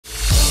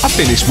I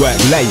finished work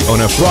late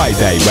on a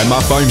Friday when my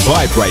phone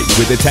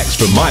vibrates with a text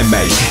from my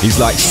mate. He's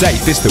like,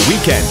 "Safe, it's the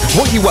weekend.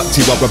 What you up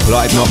to?" I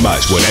replied, "Not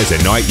much. Well, there's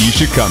a night you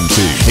should come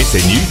to. It's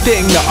a new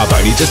thing that I've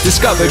only just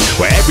discovered,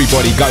 where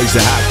everybody goes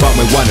to have fun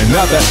with one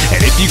another.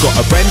 And if you got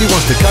a friend who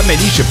wants to come in,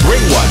 you should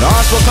bring one." I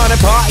asked what kind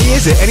of party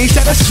is it, and he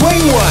said a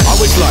swing one. I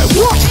was like,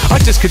 what? I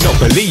just could not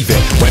believe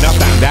it when I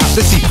found out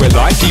the secret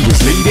life he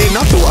was leading.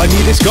 I thought I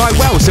knew this guy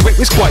well, so it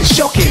was quite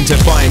shocking to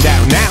find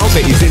out now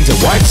that he's into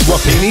wife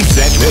swapping. He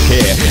said, "Look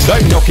here,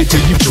 don't knock it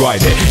till you've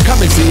tried it.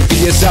 Come and see it for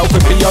yourself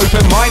and be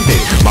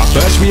open-minded." My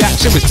first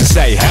reaction was to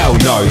say hell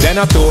no. Then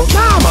I thought,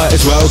 nah, I might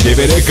as well give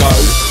it a go.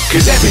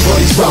 Cause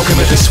everybody's welcome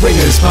at the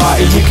swingers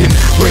party. You can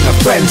bring a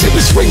friend to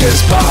the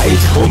swingers party,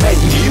 or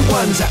make new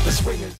ones at the swingers.